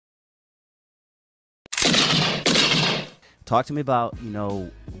Talk to me about, you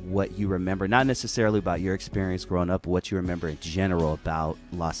know, what you remember, not necessarily about your experience growing up, but what you remember in general about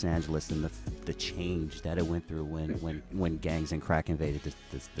Los Angeles and the change that it went through when gangs and crack invaded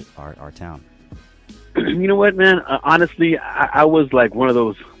our town. You know what, man? Honestly, I was like one of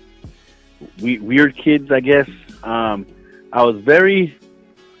those weird kids, I guess. I was very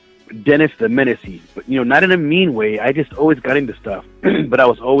Dennis the Menace, but, you know, not in a mean way. I just always got into stuff, but I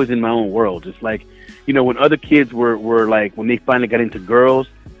was always in my own world. Just like, you know, when other kids were like, when they finally got into girls,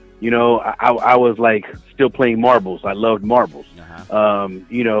 you know, I was like still playing marbles. I loved marbles.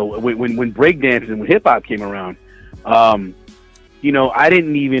 You know, when breakdancing and when hip hop came around, you know, I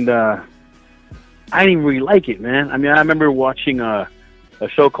didn't even really like it, man. I mean, I remember watching a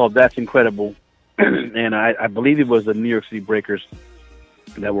show called That's Incredible, and I believe it was the New York City Breakers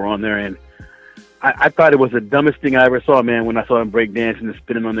that were on there, and I thought it was the dumbest thing I ever saw, man, when I saw them break dancing and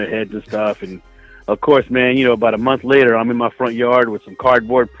spinning on their heads and stuff. And of course, man, you know, about a month later, I'm in my front yard with some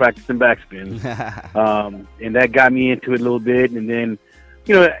cardboard practicing backspins. And that got me into it a little bit. And then,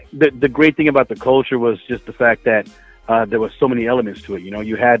 you know, the great thing about the culture was just the fact that there was so many elements to it. You know,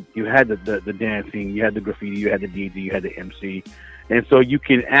 you had the dancing, you had the graffiti, you had the DJ, you had the MC. And so you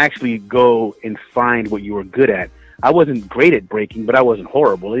can actually go and find what you were good at. I wasn't great at breaking, but I wasn't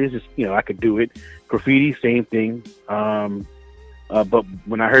horrible. It was just, you know, I could do it. Graffiti, same thing. But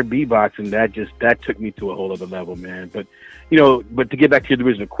when I heard beatboxing, that took me to a whole other level, man. But, you know, but to get back to your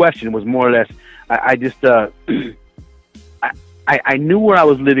original question, it was more or less, I just, I knew where I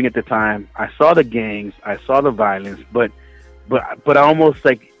was living at the time. I saw the gangs, I saw the violence, but I almost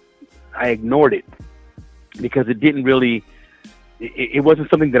like, I ignored it because it didn't really, it wasn't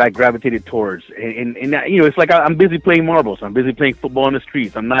something that I gravitated towards. And you know, it's like I'm busy playing marbles. I'm busy playing football in the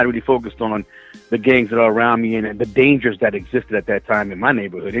streets. I'm not really focused on the gangs that are around me and the dangers that existed at that time in my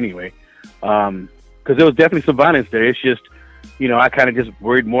neighborhood anyway. Because there was definitely some violence there. It's just, you know, I kind of just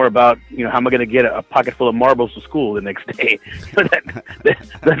worried more about, you know, how am I going to get a pocket full of marbles to school the next day?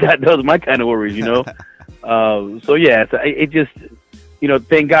 that was my kind of worries, you know? So yeah, it just, you know,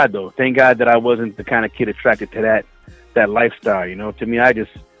 thank God though. Thank God that I wasn't the kind of kid attracted to that lifestyle, you know. To me, I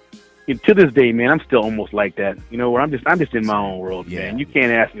just, you know, to this day, man, I'm still almost like that, you know, where I'm just in my own world, man. You can't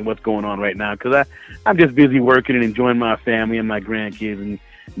ask me what's going on right now because I'm just busy working and enjoying my family and my grandkids and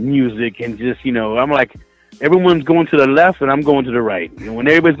music and just, you know, I'm like, everyone's going to the left and I'm going to the right. And when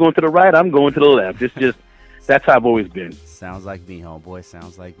everybody's going to the right, I'm going to the left. It's just, that's how I've always been. Sounds like me, homeboy.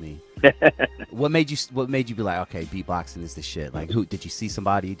 Sounds like me. What made you be like, okay, beatboxing is the shit? Like, who did you see?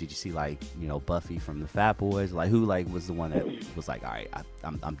 Somebody? Did you see, like, you know, Buffy from the Fat Boys? Like, who like was the one that was like, all right,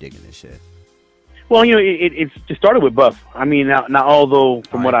 I'm digging this shit? Well, you know, it just started with Buff. I mean, now although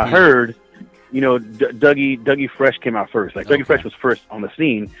from what I heard, you know, Dougie Fresh came out first. Like, Dougie Fresh was first on the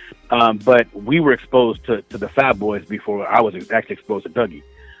scene, but we were exposed to the Fat Boys before I was actually exposed to Dougie.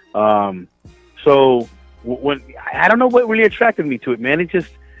 So when I don't know what really attracted me to it, man. It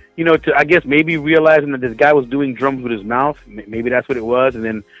just, you know, I guess maybe realizing that this guy was doing drums with his mouth, maybe that's what it was. And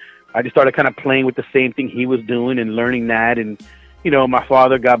then I just started kind of playing with the same thing he was doing and learning that. And, you know, my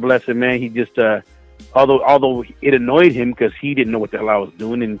father, God bless him, man, he just, although it annoyed him because he didn't know what the hell I was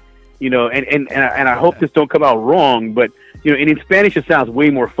doing. And, you know, and I hope this don't come out wrong, but, you know, and in Spanish it sounds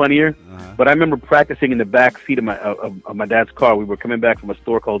way more funnier. But I remember practicing in the back seat of my dad's car. We were coming back from a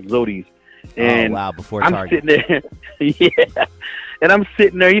store called Zodi's. And before I'm Target. sitting there, yeah, and I'm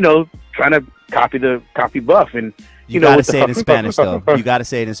sitting there, you know, trying to copy Buff, and you gotta say it in Spanish though. You gotta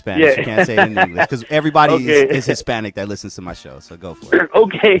say it in Spanish. Yeah. You can't say it in English because everybody is Hispanic that listens to my show. So go for it.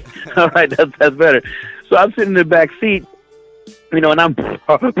 Okay, all right, that's better. So I'm sitting in the back seat, you know, and I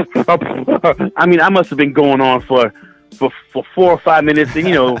mean, I must have been going on for 4 or 5 minutes, and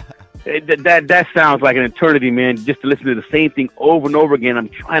you know. That sounds like an eternity, man, just to listen to the same thing over and over again. I'm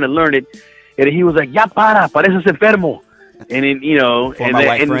trying to learn it. And he was like, ya pareces enfermo. And then, you know. For my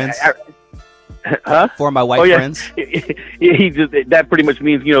white friends? For my white friends? He just, that pretty much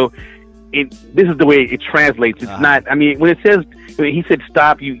means, you know, this is the way it translates. It's not, I mean, when it says, when he said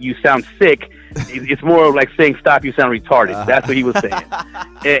stop, you sound sick, it's more like saying stop, you sound retarded. That's what he was saying.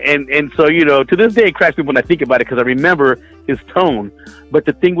 And so, you know, to this day, it cracks me when I think about it because I remember his tone. But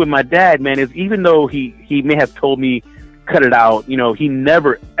the thing with my dad, man, is even though he may have told me cut it out, you know, he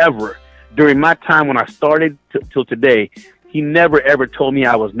never ever, during my time when I started till today, he never ever told me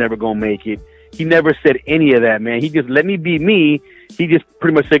I was never gonna make it. He never said any of that, man. He just let me be me. He just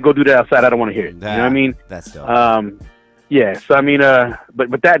pretty much said, go do that outside. I don't want to hear it. You know what I mean? That's dope. Yeah. So I mean,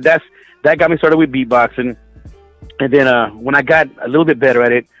 but that got me started with beatboxing, and then when I got a little bit better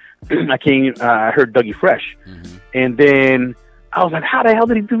at it, I heard Dougie Fresh, and then I was like, how the hell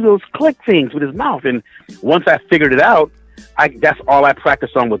did he do those click things with his mouth? And once I figured it out, that's all I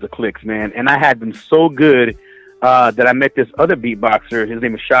practiced on was the clicks, man. And I had them so good that I met this other beatboxer. His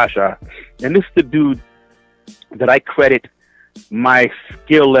name is Shasha, and this is the dude that I credit my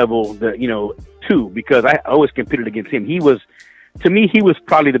skill level, to, because I always competed against him. To me, he was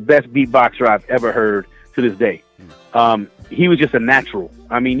probably the best beatboxer I've ever heard to this day. He was just a natural.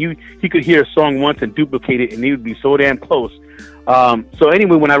 I mean, he could hear a song once and duplicate it, and he would be so damn close. So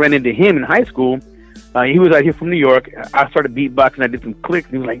anyway, when I ran into him in high school, he was out here from New York. I started beatboxing. I did some clicks,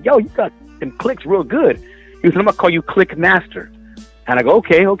 and he was like, "Yo, you got them clicks real good." He said, "I'm gonna call you Click Master." And I go,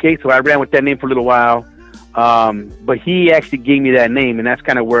 okay. So I ran with that name for a little while. But he actually gave me that name, and that's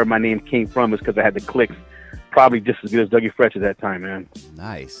kind of where my name came from, is because I had the clicks. Probably just as good as Dougie Fresh at that time, man.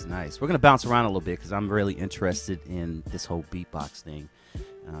 Nice. We're going to bounce around a little bit because I'm really interested in this whole beatbox thing.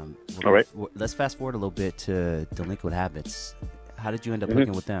 All right. Let's fast forward a little bit to Delinquent Habits. How did you end up hooking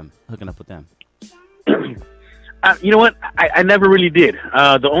up with them? You know what? I never really did.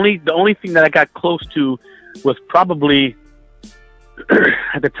 The only thing that I got close to was probably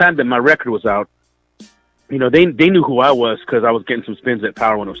at the time that my record was out. They knew who I was because I was getting some spins at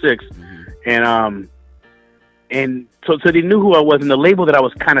Power 106, and so they knew who I was, and the label that I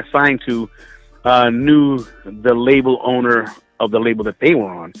was kind of signed to knew the label owner of the label that they were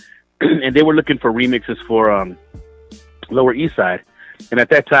on, and they were looking for remixes for Lower East Side. And at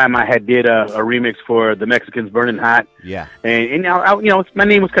that time, I had did a remix for the Mexicans Burning Hot. Yeah. And my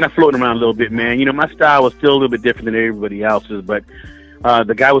name was kind of floating around a little bit, man. My style was still a little bit different than everybody else's, but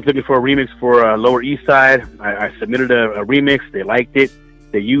the guy was looking for a remix for Lower East Side. I submitted a remix. They liked it.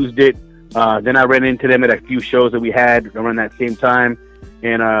 They used it. Then I ran into them at a few shows that we had around that same time.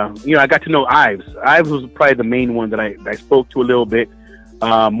 And, I got to know Ives. Ives was probably the main one that I spoke to a little bit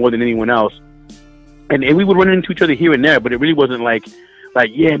more than anyone else. And we would run into each other here and there, but it really wasn't like,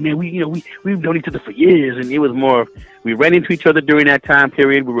 yeah, man, we've known each other for years. And it was more, we ran into each other during that time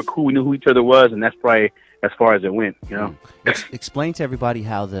period. We were cool. We knew who each other was. And that's probably as far as it went, Explain to everybody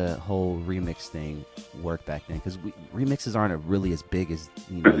how the whole remix thing worked back then, because remixes aren't really as big as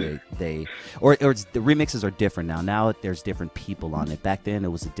the remixes are different now. Now there's different people on it. Back then it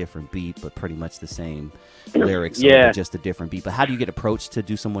was a different beat, but pretty much the same lyrics, just a different beat. But how do you get approached to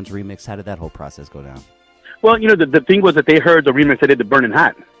do someone's remix? How did that whole process go down? Well, the thing was that they heard the remix I did, the Burning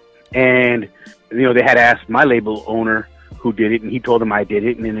Hot, and they had asked my label owner who did it, and he told them I did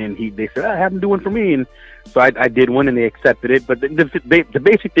it, and then they said, I have them do one for me, and so I did one, and they accepted it. But the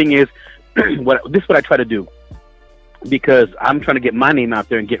basic thing is, this is what I try to do, because I'm trying to get my name out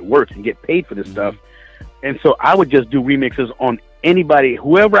there and get work and get paid for this stuff, and so I would just do remixes on anybody,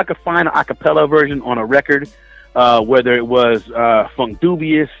 whoever I could find an acapella version on a record, whether it was Funk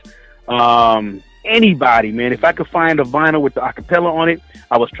Dubious, anybody, man. If I could find a vinyl with the acapella on it,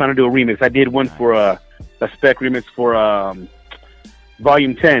 I was trying to do a remix. I did one for a spec remix for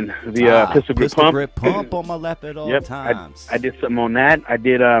Volume 10, the Pistol Grip Pump on my lap at all times. I did something on that. I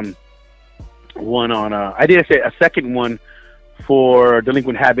did one on I did a second one for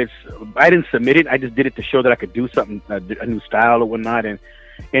Delinquent Habits. I didn't submit it. I just did it to show that I could do something, a new style or whatnot.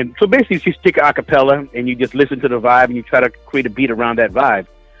 And so basically, you stick an acapella and you just listen to the vibe and you try to create a beat around that vibe.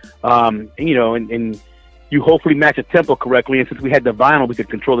 And you hopefully match the tempo correctly. And since we had the vinyl, we could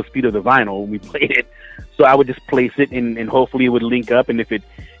control the speed of the vinyl when we played it. So I would just place it, and hopefully it would link up. And if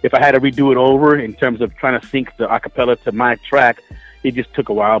I had to redo it over in terms of trying to sync the acapella to my track, it just took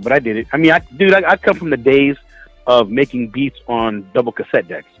a while. But I did it. I mean, I come from the days of making beats on double cassette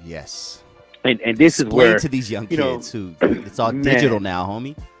decks. Yes. And this is where to these young kids who it's all digital now,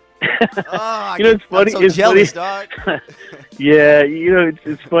 homie. Oh, it's funny. I'm so jealous, dog. Yeah,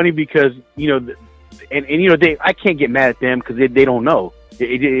 it's funny because I can't get mad at them because they don't know.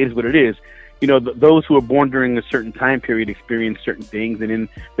 It is what it is. Those who are born during a certain time period experience certain things, and then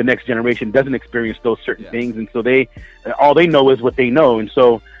the next generation doesn't experience those certain things, and so all they know is what they know. And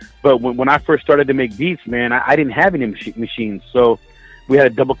so, but when I first started to make beats, man, I didn't have any machines, so we had a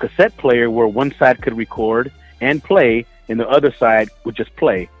double cassette player where one side could record and play, and the other side would just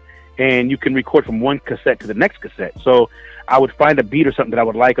play. And you can record from one cassette to the next cassette. So I would find a beat or something that I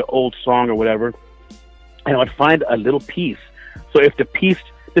would like, an old song or whatever, and I would find a little piece. So if the piece,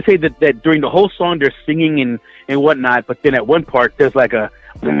 let's say that during the whole song they're singing and whatnot, but then at one part there's like a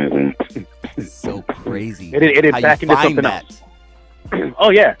so crazy. It back into something else. Oh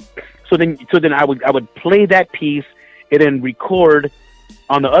yeah. So then I would play that piece and then record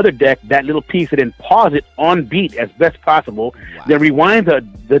on the other deck that little piece, and then pause it on beat as best possible. Wow. Then rewind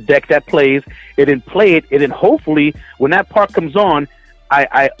the deck that plays, and then play it, and then hopefully when that part comes on,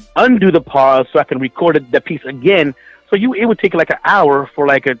 I undo the pause so I can record that piece again. So it would take like an hour for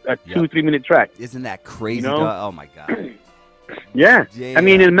like a 2-3 minute track. Isn't that crazy? Oh my god. Yeah. I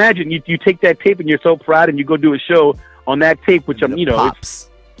mean, imagine you take that tape and you're so proud, and you go do a show on that tape, which I'm, pops.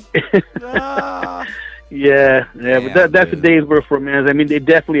 Yeah, but that's a day's work for man. I mean, it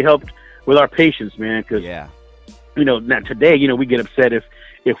definitely helped with our patience, man. Because not today, we get upset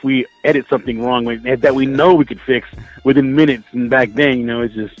if we edit something wrong that we know we could fix within minutes. And back then,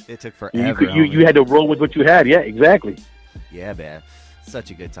 it's just it took forever. You had to roll with what you had. Yeah, exactly. Yeah, man.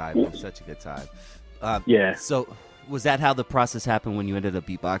 Such a good time. Such a good time. Yeah. So, was that how the process happened when you ended up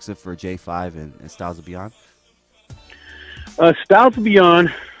beatboxing for J5 and Styles of Beyond? Styles of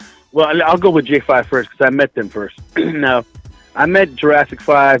Beyond. Well, I'll go with J5 first because I met them first. Now, I met Jurassic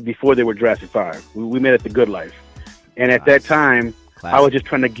 5 before they were Jurassic 5. We met at the Good Life, and at that time, I was just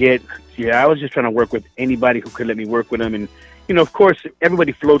trying to work with anybody who could let me work with them, and of course,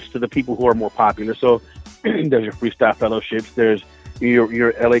 everybody floats to the people who are more popular. So there's your freestyle fellowships, there's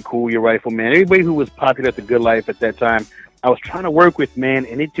your LA Cool, your Rifleman, everybody who was popular at the Good Life at that time. I was trying to work with, man,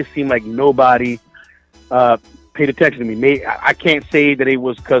 and it just seemed like nobody paid attention to me. I can't say that it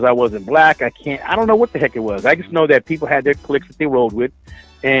was because I wasn't black. I don't know what the heck it was. I just know that people had their cliques that they rolled with,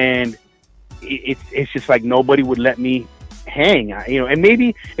 and it's just like nobody would let me hang. And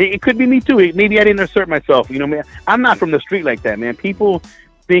maybe it could be me too. Maybe I didn't assert myself. Man, I'm not from the street like that, man. People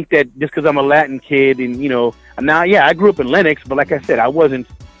think that just because I'm a Latin kid and now, I grew up in Lenox, but like I said, I wasn't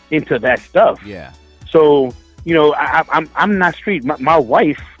into that stuff. Yeah. So I'm not street. My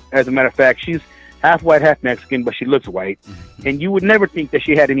wife, as a matter of fact, she's half white, half Mexican, but she looks white. And you would never think that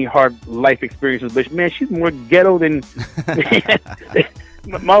she had any hard life experiences, but man, she's more ghetto than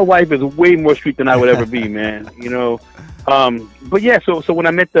my wife is way more street than I would ever be, man. But yeah, so when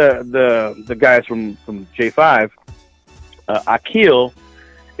I met the guys from J5, Akil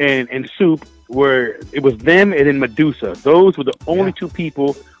and Soup, it was them and then Medusa. Those were the only two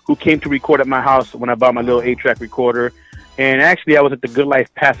people who came to record at my house when I bought my little 8-track recorder. And actually, I was at the Good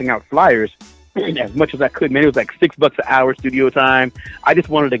Life passing out flyers as much as I could, man. It was like $6 an hour studio time. I just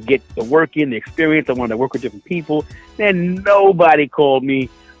wanted to get the work in, the experience. I wanted to work with different people. And nobody called me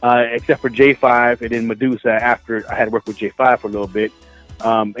except for J5 and then Medusa after I had worked with J5 for a little bit.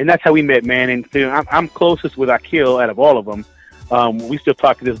 And that's how we met, man. And so I'm closest with Akil out of all of them. We still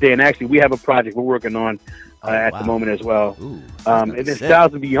talk to this day. And actually, we have a project we're working on at the moment as well. Ooh, and then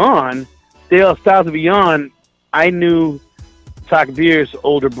Styles of Beyond, I knew Takbir's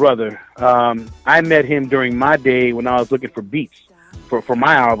older brother. I met him during my day when I was looking for beats for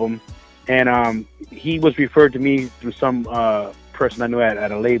my album, and he was referred to me through some person I knew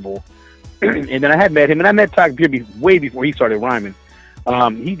at a label. And then I had met him, and I met Takbir way before he started rhyming.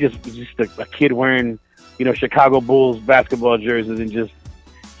 He just was just a kid wearing, Chicago Bulls basketball jerseys, and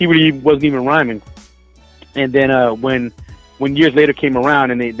he really wasn't even rhyming. And then when years later came around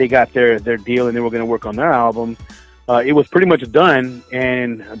and they got their deal and they were going to work on their album, it was pretty much done.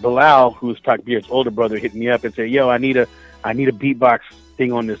 And Bilal, who's Takbir's older brother, hit me up and said, "Yo, I need a beatbox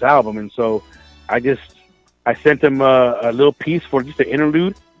thing on this album." And so I sent them a little piece for just an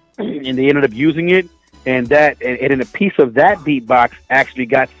interlude, and they ended up using it. And then a piece of that beatbox actually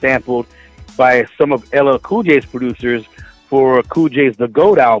got sampled by some of LL Cool J's producers for Cool J's The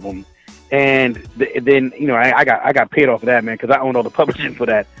GOAT album. And then I got paid off of that, man, because I owned all the publishing for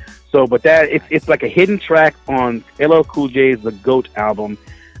that. So, but it's like a hidden track on LL Cool J's The GOAT album.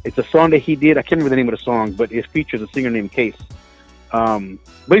 It's a song that he did. I can't remember the name of the song, but it features a singer named Case. But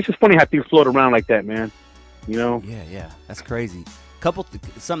it's just funny how things float around like that, man. Yeah, that's crazy.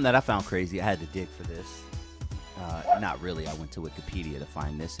 Something that I found crazy. I had to dig for this. Not really. I went to Wikipedia to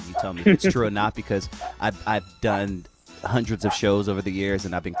find this, and you tell me if it's true or not, because I've done hundreds of shows over the years,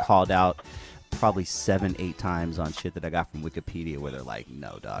 and I've been called out probably 7-8 times on shit that I got from Wikipedia where they're like,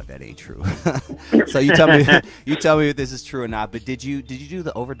 "No, dog, that ain't true." So you tell me if this is true or not. But did you do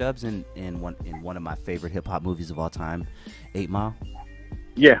the overdubs in one of my favorite hip hop movies of all time, 8 Mile?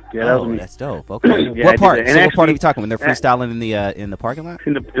 Yeah, that was me. That's dope. Okay. Yeah, what part? So what part are you talking when they're freestyling in the parking lot?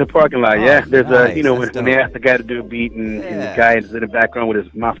 In the parking lot, yeah. There's nice. When they asked the guy to do a beat, and the guy is in the background with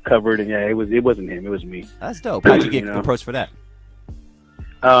his mouth covered, and it wasn't him, it was me. That's dope. How'd you get approached for that?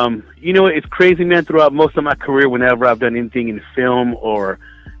 It's crazy, man. Throughout most of my career, whenever I've done anything in film or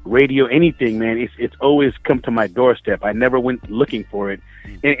radio, anything, man, it's always come to my doorstep. I never went looking for it,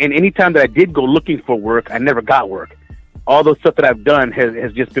 and any time that I did go looking for work, I never got work. All those stuff that I've done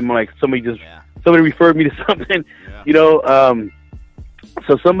has just been like somebody referred me to something,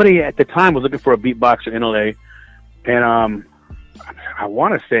 So somebody at the time was looking for a beatboxer in LA, and I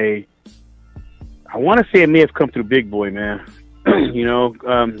want to say it may have come through Big Boy, man. Me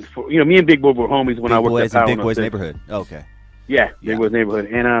and Big Boy were homies when I worked at Big Boy's Neighborhood. Oh, okay. Yeah, Big Boy's Neighborhood,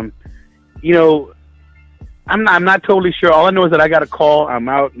 and I'm not totally sure. All I know is that I got a call. I'm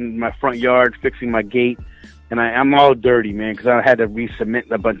out in my front yard fixing my gate, and I'm all dirty, man, because I had to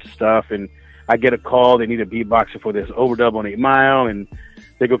re-cement a bunch of stuff. And I get a call. They need a beatboxer for this overdub on 8 Mile, and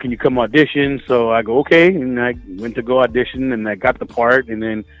they go, "Can you come audition?" So I go, "Okay," and I went to go audition, and I got the part. And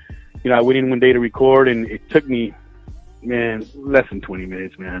then, I went in one day to record, and it took me, man, less than 20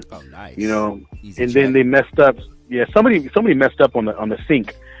 minutes, man. Oh, nice. Easy and check. Then they messed up. Yeah, somebody messed up on the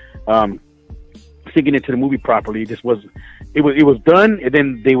sync. Syncing it to the movie properly. It was done, and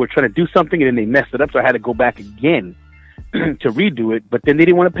then they were trying to do something, and then they messed it up, so I had to go back again to redo it, but then they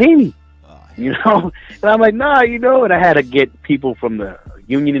didn't want to pay me. And I'm like, nah, and I had to get people from the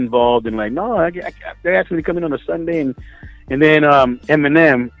union involved, and like, no, they asked me to come in on a Sunday, and then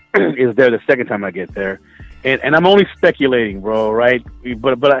Eminem is there the second time I get there, and I'm only speculating, bro, right?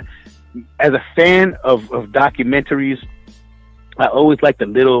 But as a fan of documentaries, I always like the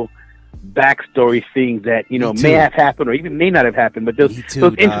little backstory things that may have happened or even may not have happened, but those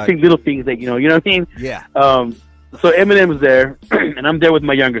interesting little things that you know what I mean. Yeah. So Eminem was there, and I'm there with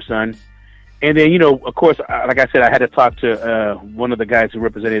my younger son, and then of course, like I said, I had to talk to one of the guys who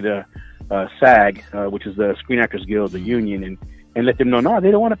represented SAG, which is the Screen Actors Guild, the union, and let them know, no,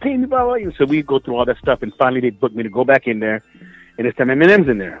 they don't want to pay me, blah, blah, blah. So we go through all that stuff, and finally they booked me to go back in there, and this time Eminem's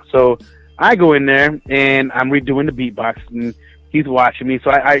in there. So I go in there and I'm redoing the beatbox, and he's watching me.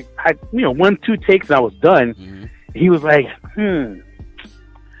 So I 1-2 takes and I was done. Mm-hmm. He was like,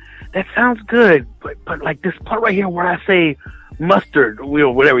 that sounds good, but like this part right here where I say mustard,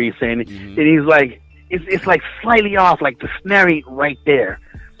 or whatever he's saying, and he's like, it's like slightly off, like the snare ain't right there.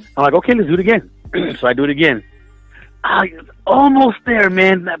 I'm like, okay, let's do it again. So I do it again. Almost there,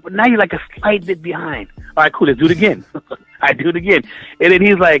 man, but now you're like a slight bit behind. All right, cool, let's do it again. I do it again, and then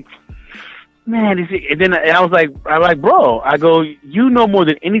he's like, man, and then I was like, bro, I go, more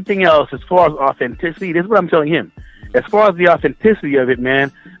than anything else as far as authenticity. This is what I'm telling him. As far as the authenticity of it,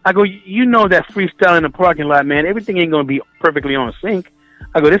 man, I go, that freestyle in the parking lot, man, everything ain't gonna be perfectly on sync.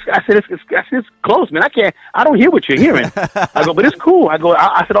 I go, it's close, man. I don't hear what you're hearing. I go, but it's cool. I go,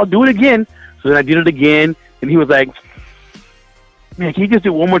 I said, I'll do it again. So then I did it again, and he was like, man, can you just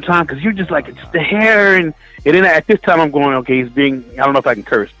do it one more time? Because you're just like, it's the hair. And then at this time, I'm going, okay, he's being, I don't know if I can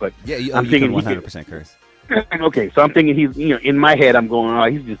curse, but yeah, I'm thinking 100% curse. Okay, so I'm thinking he's, in my head, I'm going, oh,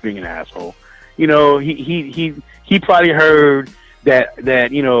 he's just being an asshole. He probably heard that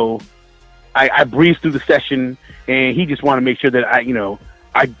I breezed through the session, and he just wanted to make sure that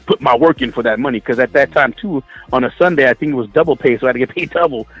I put my work in for that money, because at that time too, on a Sunday, I think it was double pay, so I had to get paid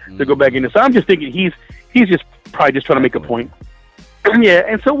double to go back in. So I'm just thinking he's just probably just trying to make a point. Yeah,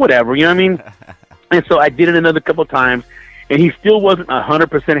 and so whatever, you know what I mean? And so I did it another couple of times, and he still wasn't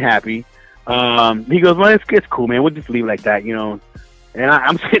 100% happy. He goes, well, it's cool, man. We'll just leave it like that, And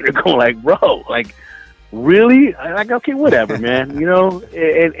I'm sitting there going like, bro, like, really? I'm like, okay, whatever, man,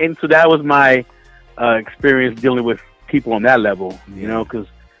 And so that was my experience dealing with people on that level, because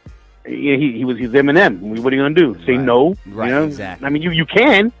he's Eminem. What are you gonna do? Say no? Right, exactly. I mean, you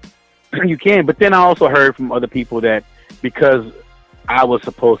can, but then I also heard from other people that because I was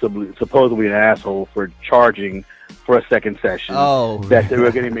supposedly an asshole for charging for a second session, that they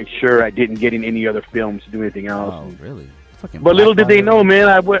were going to make sure I didn't get in any other films to do anything else. Oh, really? But little did they know,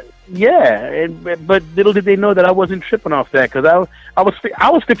 man. But little did they know that I wasn't tripping off that, because I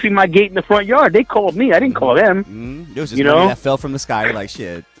was fixing my gate in the front yard. They called me. I didn't call them. It was just money that fell from the sky. You're like,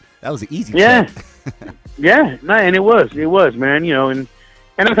 shit, that was an easy check. Yeah, no, and it was, man.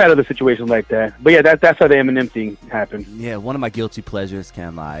 And I've had other situations like that. But yeah, that's how the Eminem thing happened. Yeah, one of my guilty pleasures,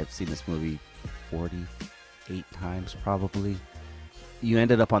 can't lie. I've seen this movie 48 times probably. You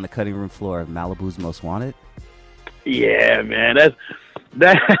ended up on the cutting room floor of Malibu's Most Wanted. Yeah, man.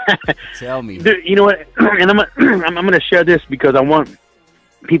 That. Tell me. Dude, you know what? And I'm going to share this because I want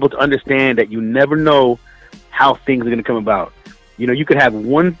people to understand that you never know how things are going to come about. You could have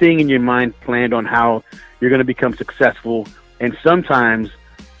one thing in your mind planned on how you're going to become successful, and sometimes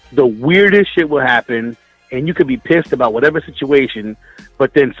the weirdest shit will happen, and you could be pissed about whatever situation,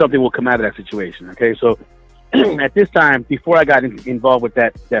 but then something will come out of that situation. Okay, so at this time, before I got involved with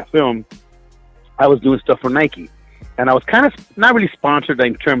that film, I was doing stuff for Nike, and I was kind of not really sponsored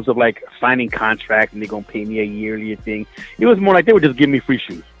in terms of like signing contract and they're gonna pay me a yearly thing. It was more like they were just giving me free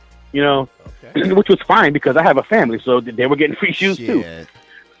shoes, okay. Which was fine because I have a family, so they were getting free shoes too.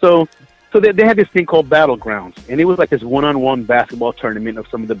 So they had this thing called Battlegrounds, and it was like this one-on-one basketball tournament of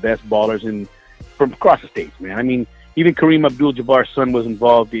some of the best ballers from across the states, man. I mean, even Kareem Abdul-Jabbar's son was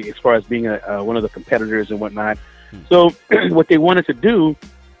involved as far as being one of the competitors and whatnot. So what they wanted to do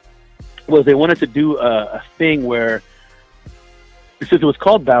was a thing where since it was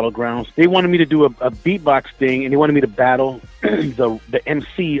called Battlegrounds, they wanted me to do a beatbox thing, and they wanted me to battle the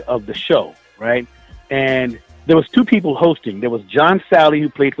MC of the show, right? And there was 2 people hosting. There was John Sally, who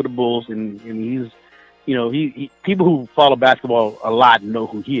played for the Bulls, and he's, you know, he people who follow basketball a lot know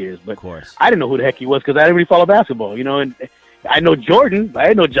who he is, but Of course. I didn't know who the heck he was because I didn't really follow basketball, you know, and I know Jordan, but I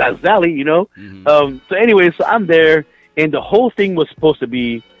didn't know John Sally, you know. So anyway, so I'm there, and the whole thing was supposed to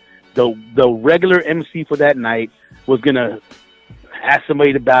be the regular MC for that night was going to ask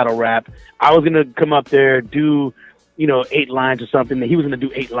somebody to battle rap. I was going to come up there, do, you know, 8 lines or something. He was going to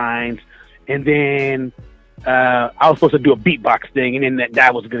do 8 lines. And then I was supposed to do a beatbox thing. And then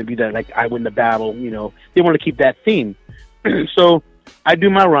that was going to be the, like, I win the battle, you know. They want to keep that theme. So I do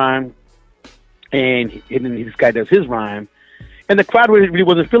my rhyme, and then this guy does his rhyme. And the crowd really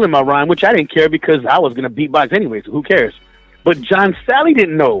wasn't feeling my rhyme, which I didn't care because I was going to beatbox anyway, so who cares? But John Sally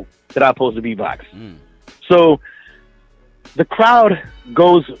didn't know that I was supposed to beatbox. So the crowd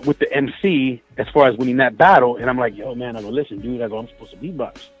goes with the MC as far as winning that battle, and I'm like, yo, man, I go, listen, dude, I go, I'm supposed to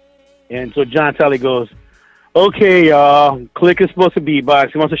beatbox. And so John Sally goes, okay, y'all, Click is supposed to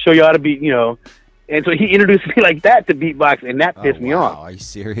beatbox. He wants to show you how to beat, you know. And so he introduced me like that to beatbox, and that pissed me off. Are you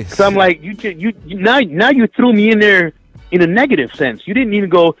serious? So I'm like, now you threw me in there in a negative sense. You didn't even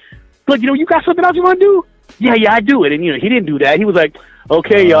go, look, you know, you got something else you want to do? Yeah, I do it. And, you know, he didn't do that. He was like,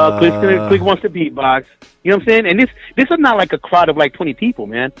 okay, y'all, Click wants to beatbox. You know what I'm saying? And this is not like a crowd of like 20 people,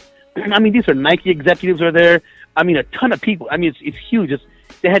 man. I mean, these are Nike executives are there. I mean, a ton of people. I mean, it's huge.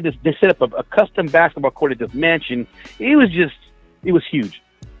 They set up a custom basketball court at this mansion. It was huge.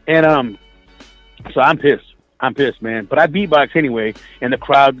 And so I'm pissed, man. But I beatbox anyway, and the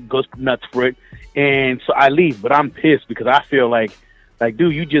crowd goes nuts for it. And so I leave, but I'm pissed because I feel like,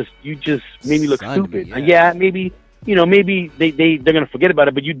 dude, you just made me look stupid. Yeah, maybe, you know, maybe they're gonna forget about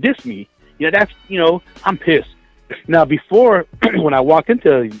it, but you dissed me. You know, that's, you know, I'm pissed. Now, before when I walked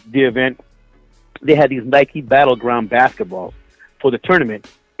into the event, they had these Nike Battleground basketballs for the tournament,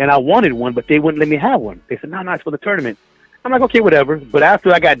 and I wanted one, but they wouldn't let me have one. They said, no, it's for the tournament. I'm like, okay, whatever. But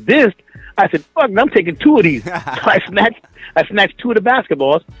after I got dissed, I said, fuck, I'm taking 2 of these. So I snatched 2 of the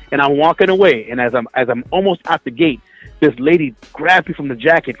basketballs, and I'm walking away. And as I'm almost out the gate, this lady grabbed me from the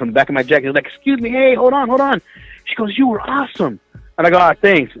back of my jacket. She's like, excuse me, hey, hold on. She goes, you were awesome. And I go, oh,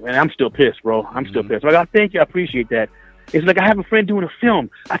 thanks. And I'm still pissed, bro. I'm still pissed. So I go, thank you, I appreciate that. It's like, I have a friend doing a film.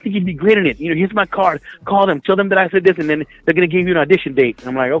 I think you'd be great in it. You know, here's my card. Call them. Tell them that I said this, and then they're going to give you an audition date. And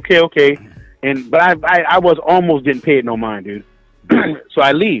I'm like, okay. But I was almost didn't pay it no mind, dude. So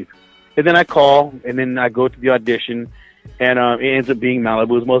I leave. And then I call, and then I go to the audition, and it ends up being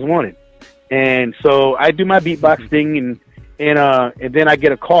Malibu's Most Wanted. And so I do my beatbox thing, and then I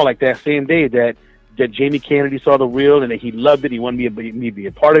get a call like that same day that Jamie Kennedy saw the reel and that he loved it. He wanted me to be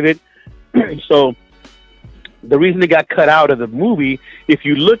a part of it. So the reason it got cut out of the movie, if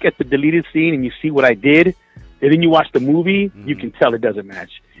you look at the deleted scene and you see what I did, and then you watch the movie, you can tell it doesn't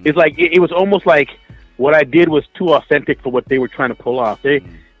match. It's like it was almost like what I did was too authentic for what they were trying to pull off. They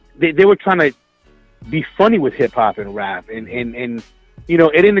were trying to be funny with hip hop and rap, and you know,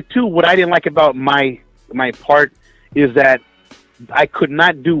 and in the two, what I didn't like about my part is that I could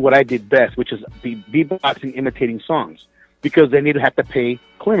not do what I did best, which is beatboxing, imitating songs, because then they'd have to pay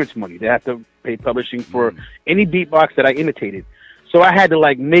clearance money. They have to pay publishing for any beatbox that I imitated. So I had to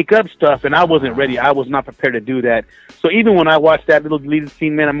like make up stuff, and I wasn't ready. I was not prepared to do that. So even when I watched that little deleted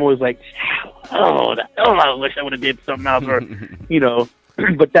scene, man, I'm always like, I wish I would have did something else, or you know.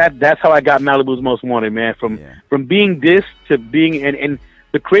 But that's how I got Malibu's Most Wanted, man. From being this to being and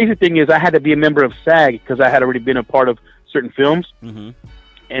the crazy thing is I had to be a member of SAG because I had already been a part of certain films,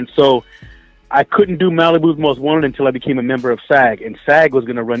 and so I couldn't do Malibu's Most Wanted until I became a member of SAG, and SAG was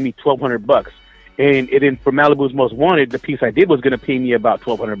going to run me $1,200, and for Malibu's Most Wanted, the piece I did was going to pay me about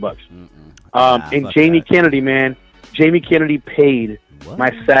 $1,200. And Jamie Kennedy, man, Jamie Kennedy paid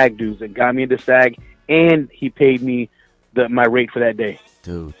my SAG dues and got me into SAG, and he paid me my rate for that day.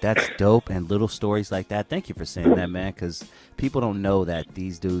 Dude, that's dope. And little stories like that. Thank you for saying that, man, because people don't know that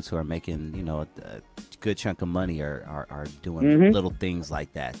these dudes who are making, you know, a good chunk of money are doing little things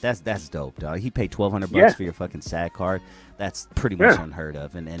like that. That's dope, dog. He paid $1,200 for your fucking SAG card. That's pretty much unheard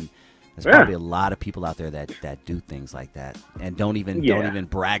of. And there's probably a lot of people out there that do things like that and don't even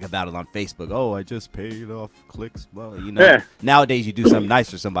brag about it on Facebook. Oh, I just paid off clicks. Well, you know, nowadays you do something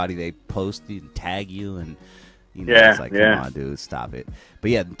nice for somebody, they post and tag you, and you know, it's like, come on, dude, stop it.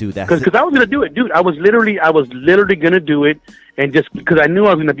 But yeah, dude, that's because I was gonna do it, dude. I was literally gonna do it, and just because I knew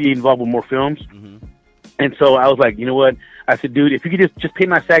I was gonna be involved with more films, and so I was like, you know what? I said, dude, if you could just pay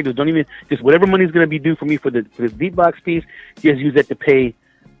my SAG dues, don't even just whatever money's gonna be due for me for this beatbox piece, just use that to pay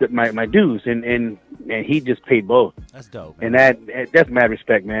my dues, and he just paid both. That's dope, man. And that's mad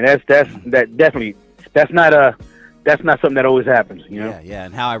respect, man. That's definitely that's not something that always happens, you know. Yeah.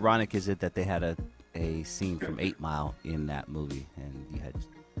 And how ironic is it that they had a scene from 8 Mile in that movie, and you had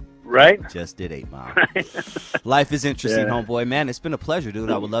just did 8 Mile. Life is interesting, homeboy. Man, it's been a pleasure,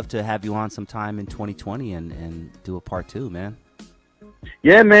 dude. I would love to have you on sometime in 2020 and do a part 2, man.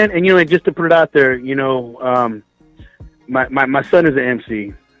 Yeah, man. And and just to put it out there, my son is an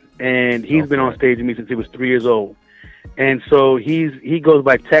MC, and he's been on stage with me since he was 3 years old, and so he goes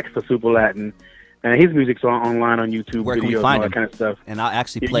by text to Supah LAtin. And his music's online on YouTube. Where can we find him? Kind of stuff. And I'll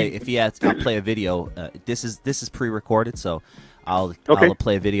actually play I'll play a video. This is pre-recorded, so I'll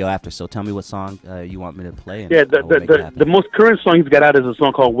play a video after. So tell me what song you want me to play. And the most current song he's got out is a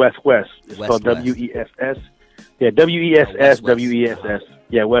song called Wess Wess. It's called WESS. Yeah, WESS.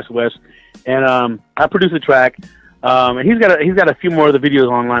 Yeah, Wess Wess. And I produced the track. And he's got a few more of the videos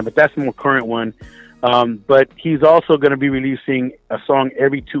online, but that's the more current one. But he's also going to be releasing a song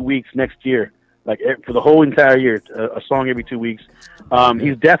every 2 weeks next year. Like for the whole entire year, a song every 2 weeks.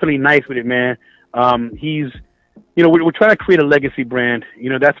 He's definitely nice with it, man. He's, we're trying to create a legacy brand.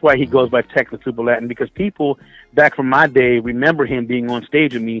 That's why he goes by Text with Supah LAtin, because people back from my day remember him being on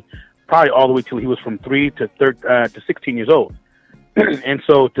stage with me, probably all the way till he was from 3 to 16 years old. And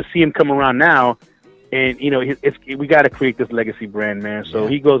so to see him come around now, and we got to create this legacy brand, man. So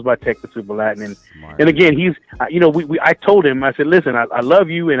he goes by Text with Supah LAtin, and again, he's, I told him, I said, listen, I love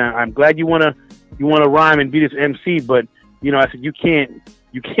you, and I'm glad you wanna rhyme and be this MC, but I said you can't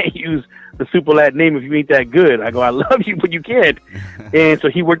use the Supah LAtin name if you ain't that good. I go, I love you, but you can't. And so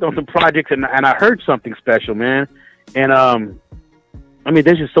he worked on some projects, and I heard something special, man. And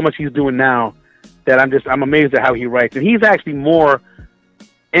there's just so much he's doing now that I'm amazed at how he writes, and he's actually more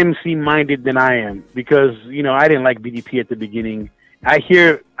MC minded than I am, because I didn't like BDP at the beginning. I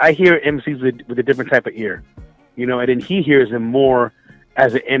hear MCs with a different type of ear, and then he hears them more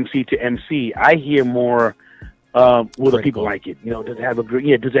as an MC to MC. I hear more will the people like it? Does it have a good?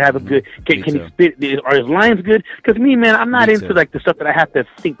 Yeah, does it have a good? Can he spit? Are his lines good? Because me, man, I'm not into like the stuff that I have to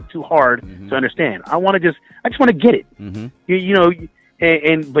think too hard to understand. I just want to get it.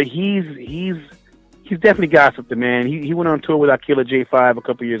 But he's definitely got something, man. He went on tour with Akilla J5 a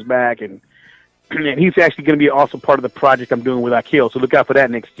couple years back, and he's actually going to be also part of the project I'm doing with Akil. So look out for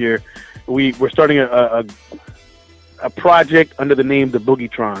that next year. We're starting a project under the name the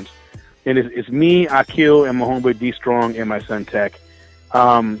Boogietrons, and it's me, Akil, and my homeboy D Strong, and my son Tech.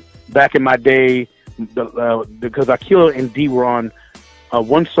 Back in my day, because Akil and D were on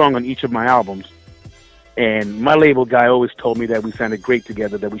one song on each of my albums. And my label guy always told me that we sounded great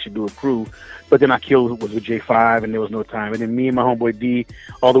together, that we should do a crew. But then Akil was with J5, and there was no time. And then me and my homeboy D,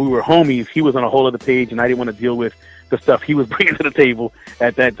 although we were homies, he was on a whole other page, and I didn't want to deal with the stuff he was bringing to the table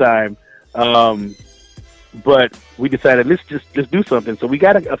at that time. But we decided, let's do something. So we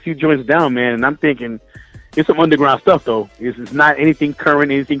got a few joints down, man. And I'm thinking, it's some underground stuff, though. It's not anything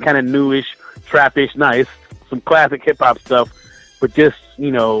current, anything kind of newish, trappish. Nice, some classic hip-hop stuff. But just,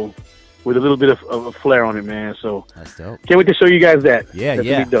 with a little bit of a flair on it, man. So that's dope. Can't wait to show you guys that. Yeah, that's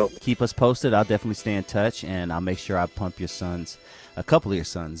yeah. Dope. Keep us posted. I'll definitely stay in touch, and I'll make sure I pump a couple of your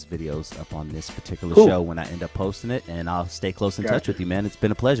son's videos up on this particular show when I end up posting it, and I'll stay close in touch with you, man. It's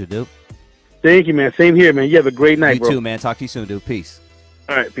been a pleasure, dude. Thank you, man. Same here, man. You have a great night, bro. You too, man. Talk to you soon, dude. Peace.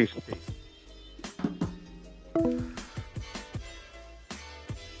 All right, peace. Peace.